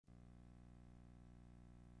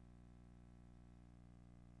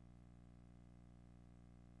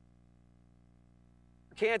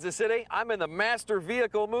Kansas City, I'm in the Master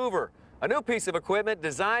Vehicle Mover, a new piece of equipment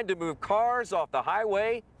designed to move cars off the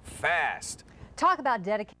highway fast. Talk about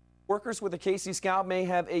dedication. Workers with the KC Scout may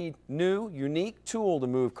have a new, unique tool to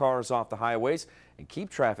move cars off the highways and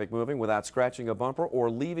keep traffic moving without scratching a bumper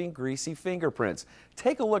or leaving greasy fingerprints.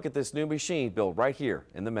 Take a look at this new machine built right here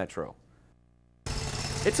in the Metro.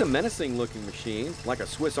 It's a menacing looking machine, like a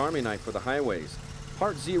Swiss Army knife for the highways.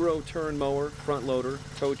 Part zero turn mower, front loader,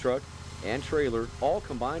 tow truck, and trailer all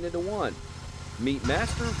combined into one. Meet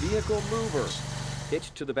Master Vehicle Mover.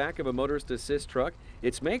 Hitched to the back of a motorist assist truck,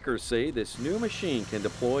 its makers say this new machine can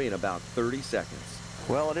deploy in about 30 seconds.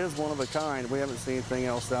 Well, it is one of a kind. We haven't seen anything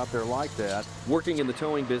else out there like that. Working in the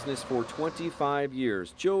towing business for 25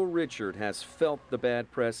 years, Joe Richard has felt the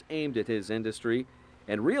bad press aimed at his industry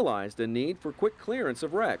and realized a need for quick clearance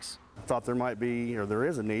of wrecks. I thought there might be, or there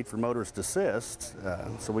is a need for motorist assist,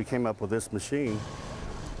 so we came up with this machine.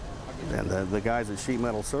 And the guys at Sheet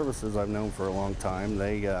Metal Services I've known for a long time,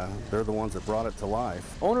 they're the ones that brought it to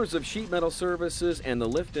life. Owners of Sheet Metal Services and the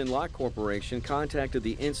LiftnLock Corporation contacted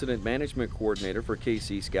the Incident Management Coordinator for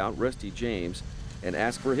KC Scout, Rusty James, and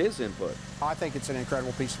asked for his input. I think it's an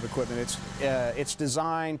incredible piece of equipment. It's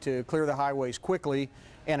designed to clear the highways quickly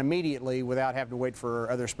and immediately without having to wait for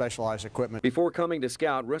other specialized equipment. Before coming to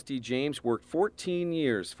Scout, Rusty James worked 14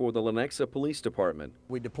 years for the Lenexa Police Department.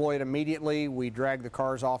 We deploy it immediately. We drag the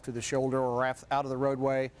cars off to the shoulder or out of the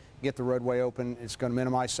roadway, get the roadway open. It's going to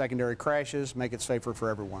minimize secondary crashes, make it safer for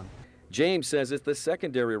everyone. James says it's the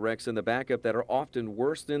secondary wrecks in the backup that are often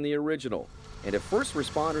worse than the original. And if first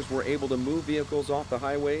responders were able to move vehicles off the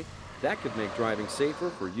highway, that could make driving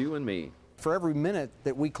safer for you and me. For every minute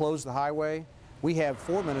that we close the highway, we have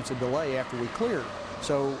 4 minutes of delay after we clear.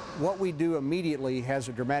 So what we do immediately has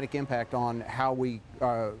a dramatic impact on how we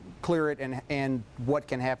clear it and what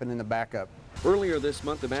can happen in the backup. Earlier this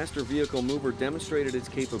month, the Master Vehicle Mover demonstrated its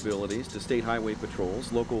capabilities to state highway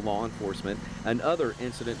patrols, local law enforcement, and other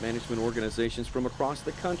incident management organizations from across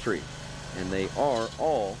the country. And they are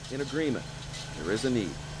all in agreement. There is a need.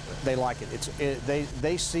 They like it.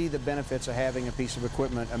 They see the benefits of having a piece of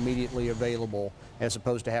equipment immediately available as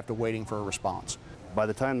opposed to have to waiting for a response. By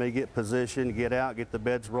the time they get positioned, get out, get the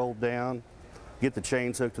beds rolled down, get the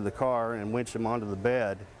chains hooked to the car and winch them onto the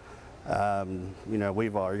bed, you know,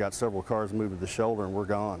 we've already got several cars moved to the shoulder and we're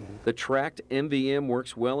gone. The tracked MVM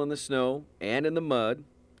works well in the snow and in the mud,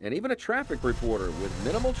 and even a traffic reporter with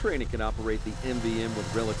minimal training can operate the MVM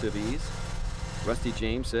with relative ease. Rusty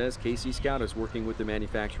James says KC Scout is working with the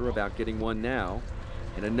manufacturer about getting one now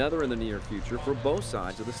and another in the near future for both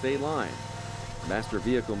sides of the state line. The Master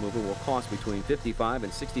Vehicle Mover will cost between $55,000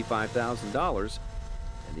 and $65,000,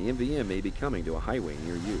 and the MVM may be coming to a highway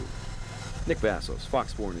near you. Nick Vassos,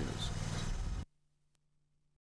 Fox 4 News.